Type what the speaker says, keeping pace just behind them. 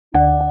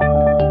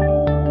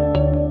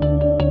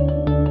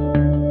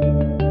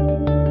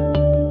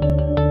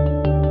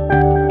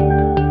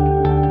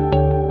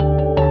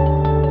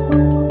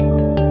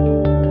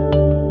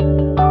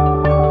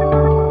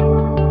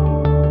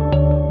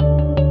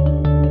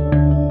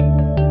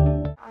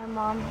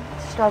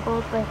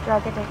struggled with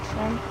drug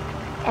addiction,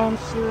 and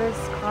she was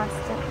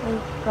constantly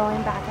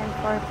going back and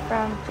forth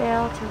from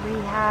jail to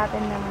rehab,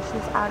 and then when she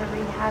was out of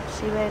rehab,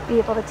 she would be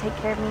able to take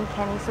care of me and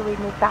Kenny, so we'd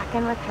move back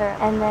in with her,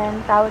 and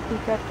then that would be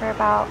good for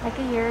about like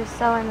a year or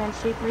so, and then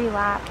she'd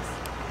relapse,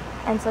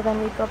 and so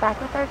then we'd go back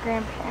with our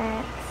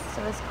grandparents.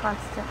 So it was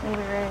constantly,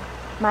 we were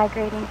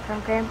migrating from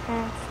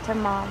grandparents to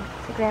mom,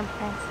 to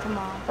grandparents to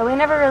mom. But we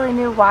never really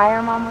knew why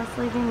our mom was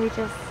leaving, we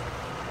just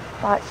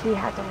thought she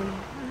had to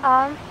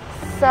leave.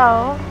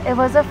 So it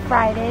was a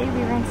Friday,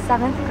 we were in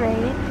 7th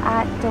grade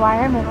at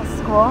Dwyer Middle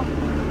School,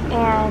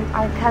 and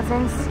our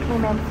cousins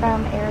came in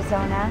from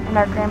Arizona, and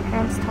our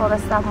grandparents told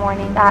us that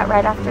morning that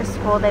right after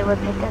school they would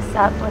pick us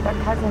up with our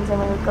cousins and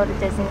we would go to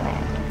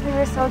Disneyland. We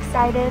were so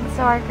excited,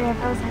 so our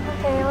grandpa was like,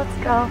 okay,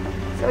 let's go.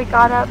 So we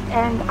got up,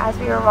 and as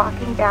we were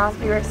walking down,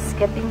 we were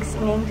skipping,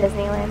 singing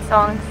Disneyland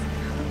songs,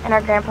 and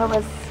our grandpa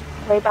was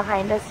way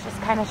behind us, just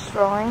kind of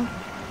strolling,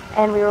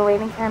 and we were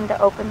waiting for him to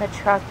open the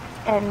truck,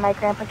 and my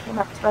grandpa came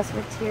up to us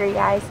with teary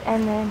eyes,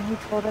 and then he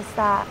told us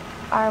that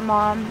our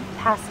mom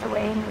passed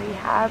away in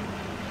rehab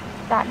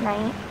that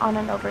night on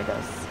an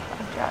overdose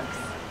of drugs.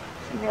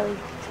 She really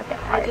took it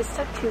hard. I just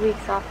took 2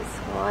 weeks off of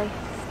school. I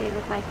stayed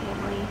with my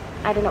family.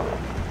 I didn't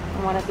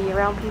want to be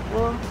around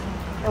people.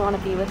 I don't want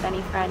to be with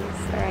any friends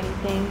or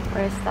anything,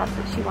 whereas that's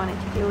what she wanted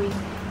to do. We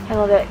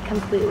handled it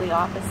completely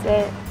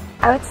opposite.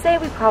 I would say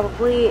we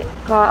probably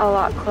got a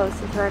lot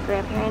closer to our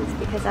grandparents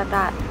because at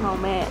that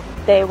moment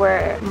they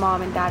were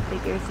mom and dad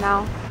figures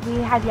now. We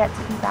had yet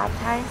to be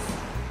baptized.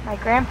 My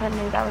grandpa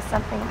knew that was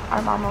something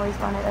our mom always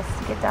wanted us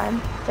to get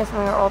done, just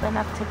when we were old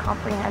enough to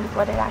comprehend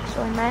what it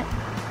actually meant.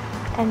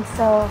 And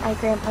so my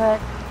grandpa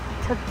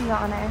took the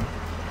honor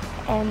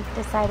and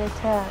decided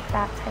to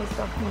baptize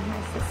both me and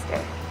my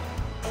sister.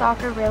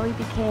 Soccer really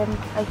became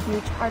a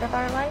huge part of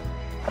our life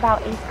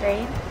about 8th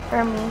grade.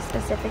 For me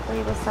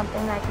specifically, was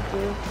something I could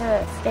do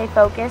to stay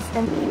focused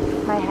and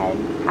keep my head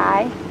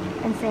high,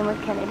 and same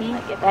with Kennedy.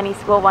 Like if any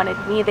school wanted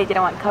me, they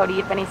didn't want Cody.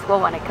 If any school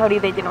wanted Cody,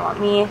 they didn't want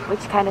me,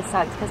 which kind of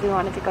sucks because we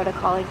wanted to go to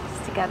college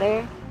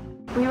together.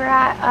 We were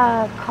at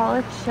a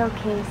college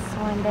showcase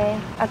one day.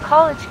 A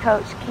college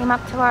coach came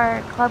up to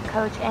our club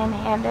coach and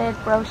handed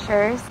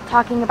brochures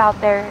talking about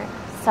their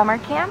summer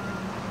camp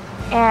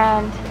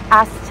and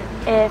asked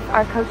if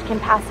our coach can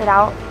pass it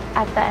out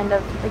at the end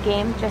of the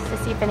game just to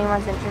see if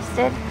anyone's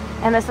interested.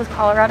 And this was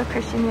Colorado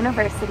Christian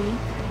University.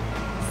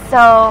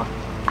 So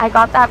I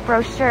got that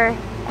brochure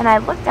and I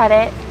looked at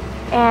it,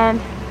 and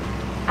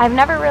I've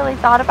never really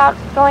thought about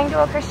going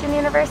to a Christian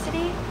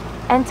university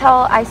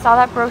until I saw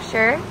that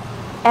brochure.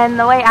 And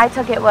the way I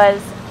took it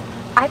was,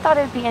 I thought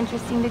it would be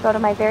interesting to go to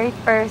my very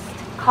first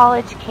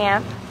college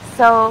camp.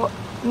 So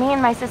me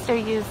and my sister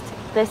used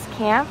this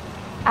camp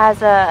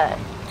as a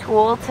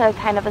tool to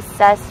kind of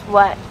assess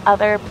what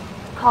other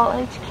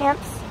college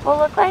camps will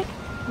look like.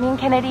 Me and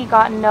Kennedy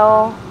got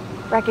no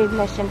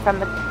recognition from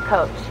the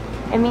coach,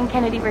 and me and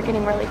Kennedy were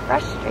getting really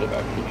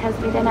frustrated because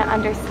we didn't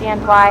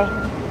understand why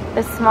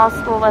the small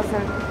school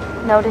wasn't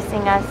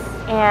noticing us.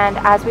 And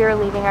as we were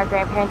leaving, our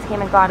grandparents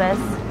came and got us,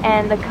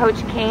 and the coach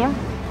came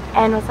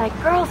and was like,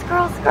 girls,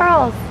 girls,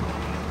 girls,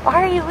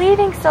 why are you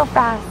leaving so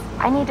fast?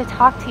 I need to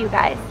talk to you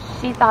guys.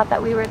 She thought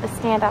that we were the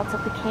standouts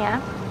of the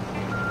camp.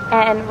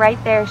 And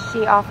right there,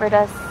 she offered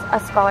us a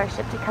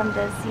scholarship to come to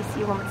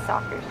CCU Women's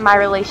Soccer. My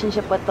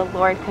relationship with the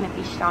Lord couldn't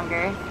be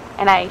stronger.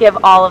 And I give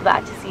all of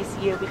that to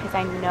CCU because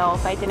I know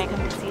if I didn't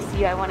come to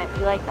CCU, I wouldn't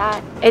be like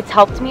that. It's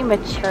helped me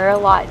mature a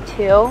lot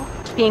too.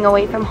 Being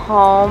away from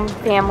home,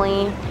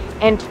 family,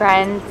 and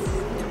friends,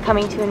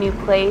 coming to a new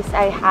place,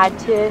 I had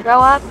to grow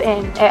up,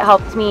 and it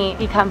helped me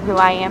become who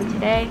I am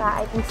today. Yeah,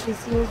 I think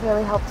CCU has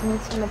really helped me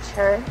to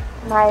mature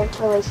my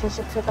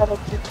relationships with other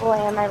people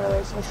and my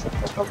relationship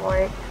with the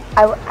Lord.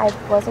 I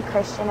was a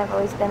Christian, I've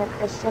always been a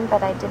Christian,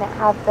 but I didn't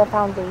have the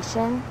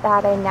foundation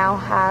that I now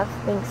have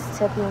thanks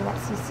to being at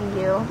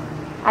CCU.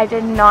 I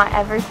did not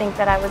ever think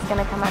that I was going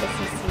to come out of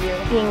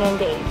CCU being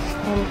engaged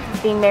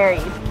and being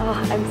married. Oh,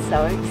 I'm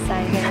so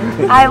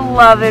excited. I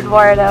love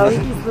Eduardo,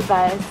 he's the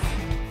best.